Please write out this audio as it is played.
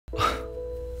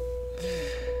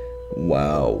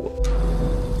Wow.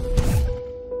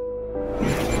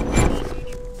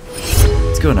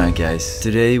 What's going on, guys?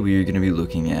 Today we are going to be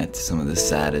looking at some of the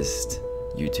saddest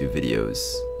YouTube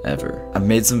videos ever. I've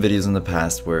made some videos in the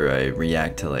past where I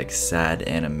react to like sad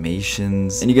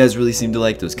animations, and you guys really seem to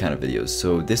like those kind of videos.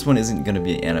 So this one isn't going to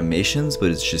be animations,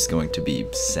 but it's just going to be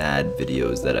sad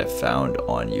videos that I found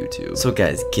on YouTube. So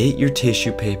guys, get your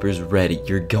tissue papers ready.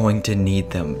 You're going to need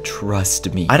them,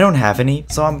 trust me. I don't have any,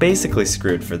 so I'm basically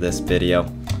screwed for this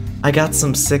video. I got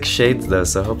some sick shades though,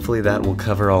 so hopefully that will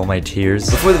cover all my tears.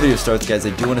 Before the video starts, guys, I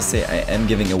do want to say I am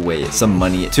giving away some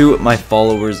money to my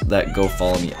followers that go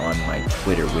follow me on my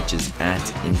Twitter, which is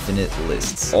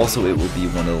 @InfiniteLists. Also, it will be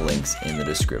one of the links in the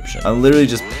description. I'm literally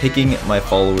just picking my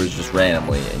followers just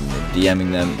randomly and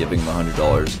DMing them, giving them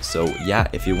 $100. So yeah,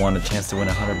 if you want a chance to win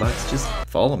 $100, just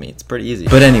follow me. It's pretty easy.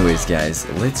 But anyways, guys,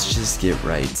 let's just get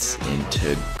right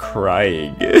into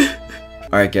crying.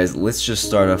 Alright guys, let's just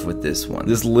start off with this one.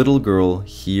 This little girl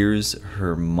hears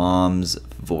her mom's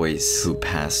voice who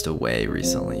passed away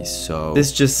recently. So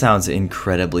this just sounds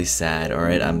incredibly sad.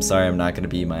 Alright, I'm sorry I'm not gonna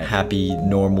be my happy,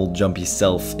 normal, jumpy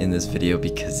self in this video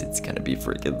because it's gonna be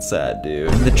freaking sad,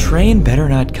 dude. And the train better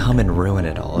not come and ruin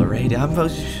it all, alright?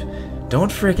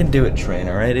 Don't freaking do it, train,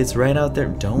 alright? It's right out there.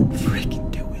 Don't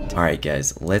freaking do it. Alright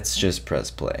guys, let's just press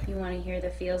play. You wanna hear the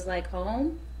Feels Like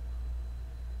Home?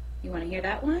 You wanna hear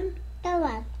that one? That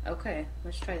one. Okay,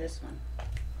 let's try this one.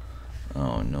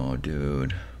 Oh no,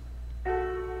 dude.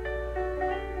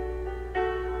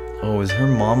 Oh, is her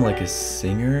mom like a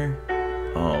singer?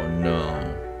 Oh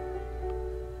no.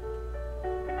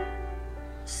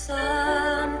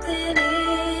 Something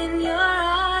in your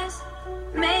eyes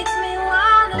makes me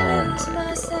wanna lose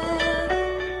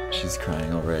myself. She's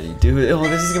crying already. Dude, oh,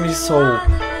 this is gonna be so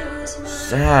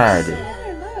sad.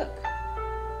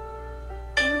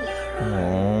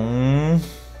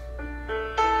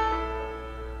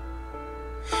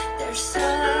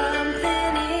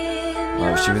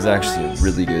 Oh, she was actually a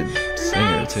really good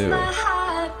singer too.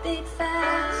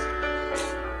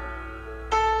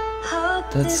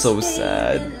 That's so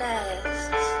sad.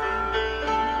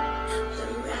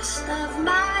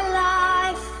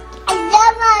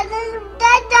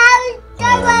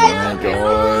 Oh my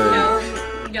god. No,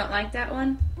 you don't like that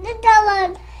one? That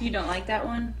one. You don't like that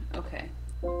one? Okay.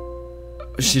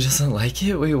 She doesn't like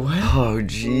it? Wait, what? Oh,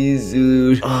 jeez,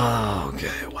 dude. Oh,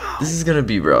 okay, wow. This is gonna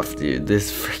be rough, dude.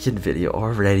 This freaking video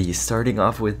already, starting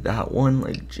off with that one,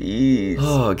 like, jeez.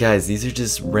 Oh, guys, these are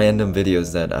just random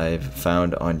videos that I've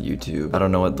found on YouTube. I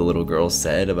don't know what the little girl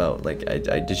said about, like,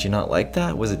 did she not like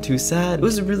that? Was it too sad? It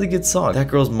was a really good song. That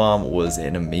girl's mom was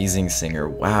an amazing singer.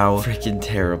 Wow, freaking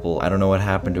terrible. I don't know what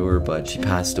happened to her, but she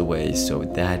passed away, so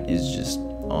that is just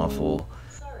awful.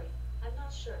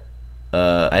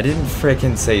 I didn't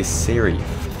frickin' say Siri.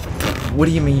 What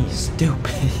do you mean,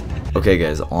 stupid? Okay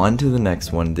guys, on to the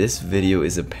next one. This video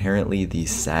is apparently the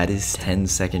saddest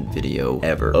 10-second video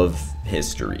ever of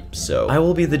history. So, I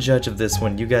will be the judge of this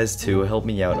one. You guys too, help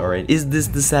me out, alright? Is this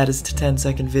the saddest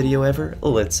 10-second video ever?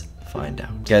 Let's find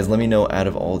out. Guys, let me know out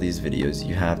of all these videos,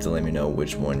 you have to let me know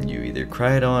which one you either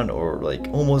cried on or like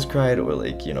almost cried or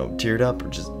like, you know, teared up, or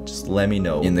just let me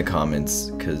know in the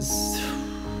comments, cause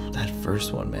that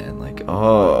first one, man, like,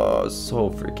 oh, so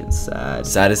freaking sad.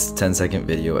 Saddest 10-second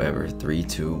video ever. 3,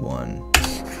 2, 1.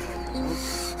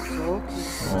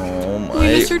 Oh my. We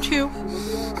missed her too.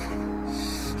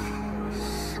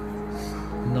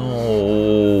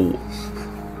 No.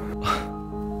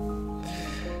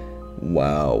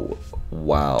 Wow.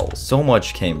 Wow, so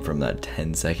much came from that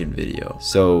 10-second video.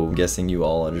 So, I'm guessing you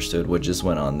all understood what just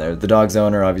went on there. The dog's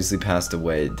owner obviously passed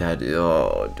away.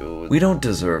 Oh, dude. We don't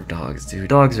deserve dogs, dude.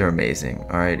 Dogs are amazing,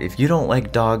 alright? If you don't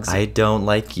like dogs, I don't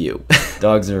like you.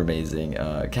 Dogs are amazing.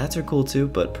 Cats are cool too,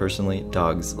 but personally,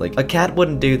 dogs, like, a cat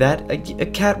wouldn't do that. A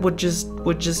cat would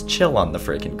just chill on the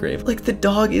freaking grave. Like, the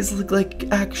dog is,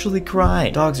 like, actually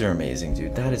crying. Dogs are amazing,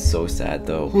 dude. That is so sad,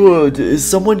 though. What? Is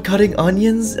someone cutting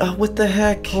onions? What the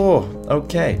heck? Oh,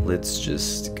 okay. Let's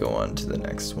just go on to the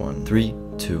next one. 3,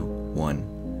 2,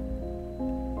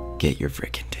 1. Get your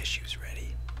freaking tissues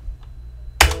ready.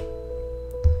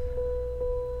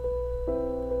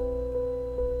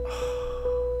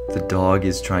 The dog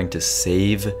is trying to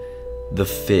save the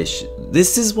fish.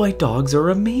 This is why dogs are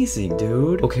amazing,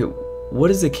 dude. Okay, what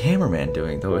is the cameraman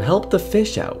doing, though? Help the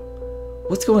fish out.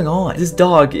 What's going on? This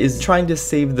dog is trying to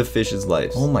save the fish's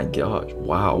life. Oh my gosh.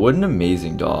 Wow, what an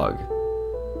amazing dog.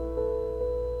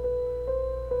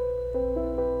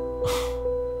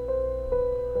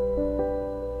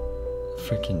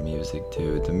 Freaking music,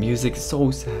 dude. The music is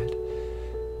so sad.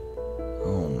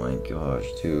 Oh my gosh,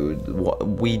 dude.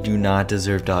 We do not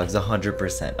deserve dogs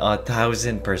 100%.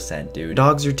 1000%, dude.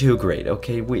 Dogs are too great,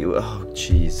 okay? Oh,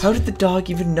 jeez. How did the dog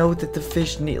even know that the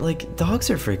fish need, like, dogs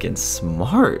are freaking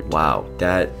smart. Wow,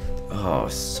 that, oh,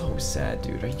 so sad,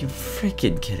 dude. Are you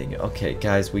freaking kidding me? Okay,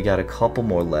 guys, we got a couple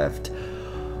more left.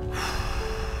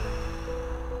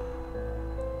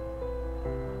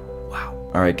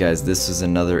 Alright guys, this is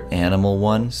another animal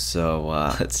one, so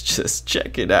let's just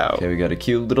check it out. Okay, we got a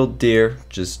cute little deer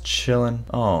just chilling.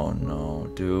 Oh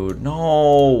no, dude,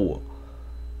 no!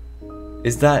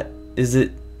 Is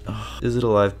it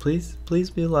alive? Please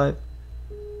be alive.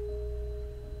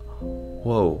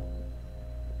 Whoa.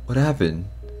 What happened?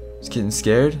 It's getting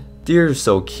scared? Deer are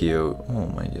so cute. Oh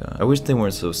my god. I wish they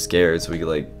weren't so scared so we could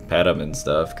like pet them and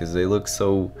stuff, because they look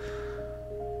so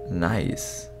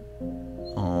nice.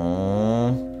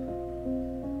 Oh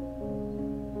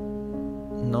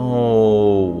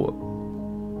no!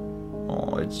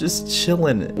 Oh, it's just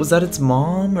chilling. Was that its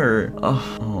mom or?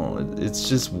 Oh, it's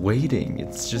just waiting.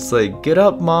 It's just like, get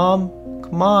up, mom!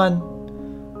 Come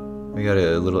on! We got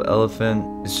a little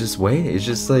elephant. It's just waiting. It's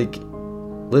just like,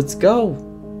 let's go.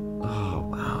 Oh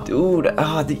wow, dude.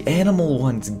 The animal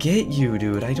ones get you,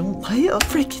 dude. I don't like.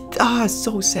 Freaking.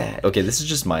 So sad. Okay, this is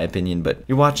just my opinion, but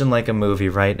you're watching like a movie,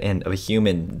 right? And a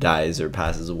human dies or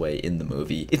passes away in the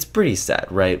movie. It's pretty sad,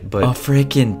 right? But a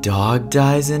freaking dog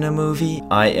dies in a movie.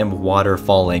 I am water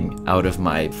falling out of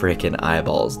my freaking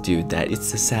eyeballs, dude.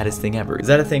 It's the saddest thing ever. Is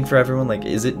that a thing for everyone? Like,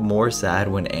 is it more sad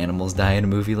when animals die in a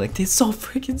movie? Like, it's so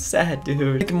freaking sad,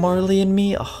 dude. Like Marley and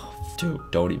Me. Oh. Dude,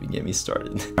 don't even get me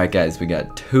started. Alright guys, we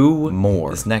got 2 more.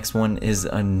 This next one is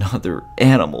another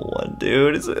animal one,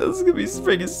 dude. It's gonna be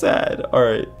freaking sad.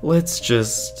 Alright, let's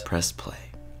just press play.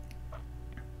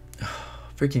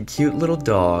 Freaking cute little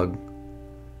dog.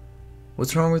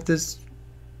 What's wrong with this?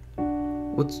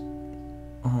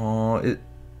 Oh,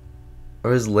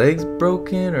 are his legs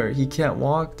broken or he can't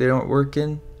walk? They aren't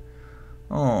working?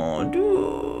 Oh,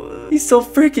 dude. He's so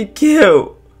freaking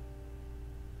cute.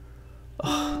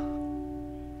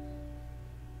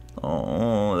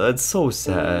 Oh, that's so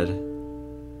sad.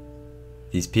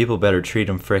 These people better treat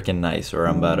him freaking nice or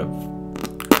I'm about to...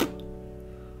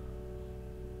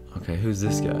 Okay, who's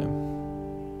this guy?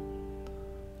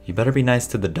 You better be nice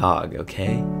to the dog,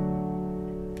 okay?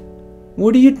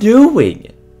 What are you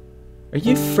doing? Are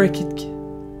you freaking...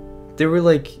 They were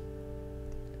like...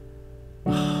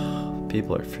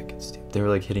 People are freaking stupid. They were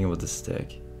like hitting him with a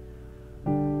stick.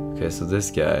 Okay, so this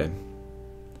guy...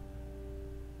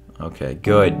 Okay,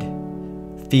 good.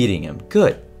 Feeding him.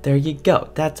 Good. There you go.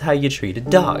 That's how you treat a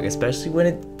dog, especially when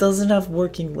it doesn't have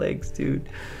working legs, dude.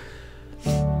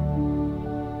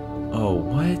 Oh,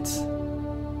 what?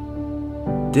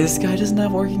 This guy doesn't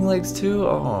have working legs too?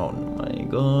 Oh my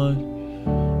god.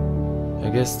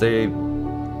 I guess they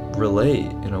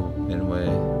relate in a way.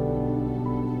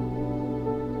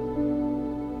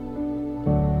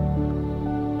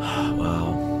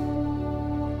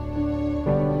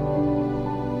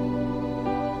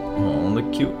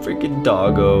 Cute freaking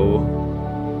doggo.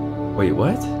 Wait,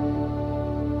 what?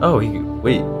 Oh,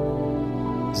 wait.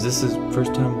 Is this his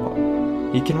first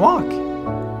time? He can walk.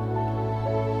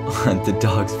 The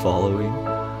dog's following.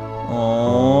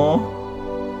 Aww.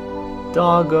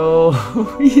 Doggo.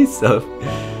 He's so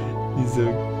cute,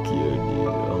 dude.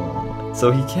 Oh.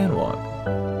 So he can walk.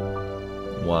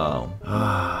 Wow.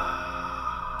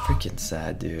 Freaking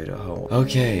sad, dude. Oh.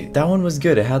 Okay, that one was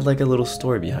good. It had like a little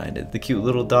story behind it. The cute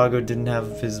little doggo didn't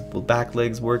have his back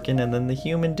legs working, and then the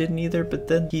human didn't either, but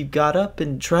then he got up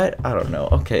and tried. I don't know.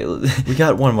 Okay, we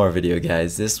got one more video,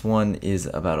 guys. This one is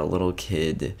about a little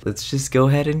kid. Let's just go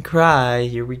ahead and cry.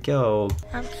 Here we go.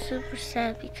 I'm super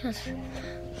sad because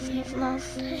my mom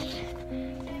died.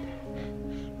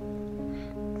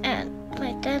 And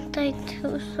my dad died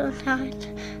too, so now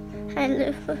I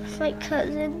live with my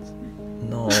cousins.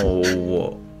 No.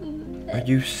 Are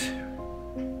you...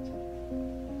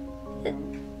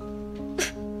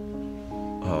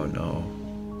 Oh no.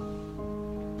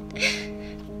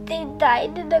 They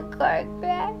died in a car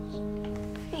crash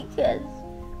because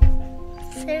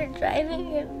they're driving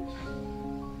him.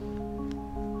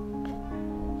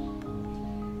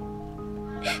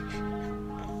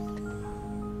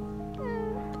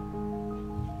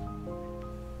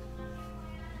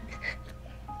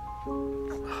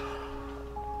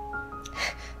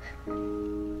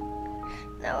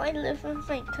 Now I live with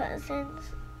my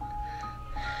cousins,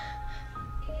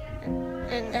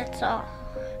 and that's all.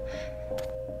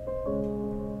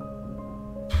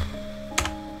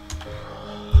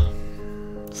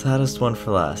 Saddest one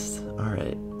for last.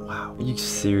 Alright. Wow. Are you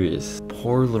serious?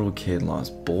 Poor little kid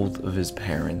lost both of his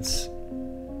parents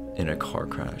in a car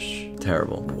crash.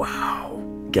 Terrible. Wow.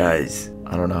 Guys,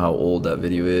 I don't know how old that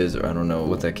video is, or I don't know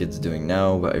what that kid's doing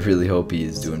now, but I really hope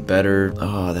he's doing better.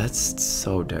 Oh, that's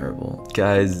so terrible.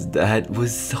 Guys, that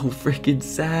was so freaking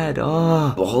sad.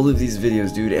 Oh, all of these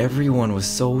videos, dude, everyone was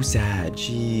so sad.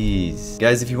 Jeez.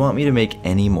 Guys, if you want me to make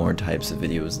any more types of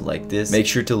videos like this, make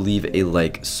sure to leave a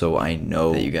like so I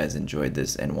know that you guys enjoyed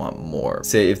this and want more.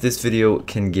 Say, if this video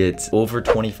can get over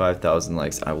 25,000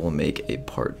 likes, I will make a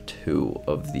part 2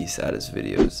 of the saddest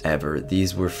videos ever.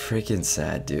 These were freaking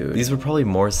sad, dude. These were probably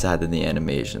more sad than the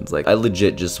animations. Like, I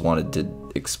legit just wanted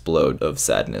to explode of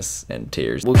sadness and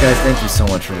tears. Well, guys, thank you so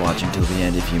much for watching till the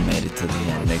end. If you made it to the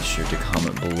end, make sure to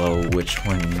comment below which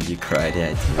one you cried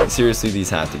at. Seriously, these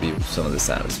have to be some of the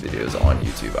saddest videos on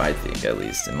YouTube, I think, at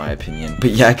least in my opinion.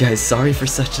 But yeah, guys, sorry for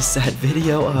such a sad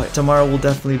video. Tomorrow will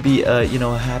definitely be you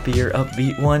know, a happier,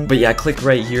 upbeat one. But yeah, click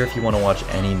right here if you want to watch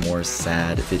any more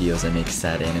sad videos. I make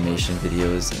sad animation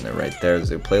videos, and they're right there.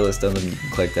 There's a playlist of them. You can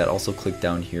click that. Also, click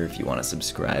down here if you want to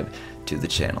subscribe to the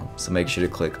channel. So make sure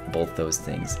to click both those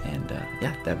things, and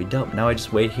yeah, that'd be dope. Now I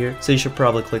just wait here, so you should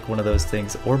probably click one of those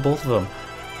things or both of them.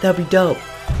 That'd be dope.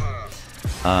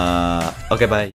 Okay, bye.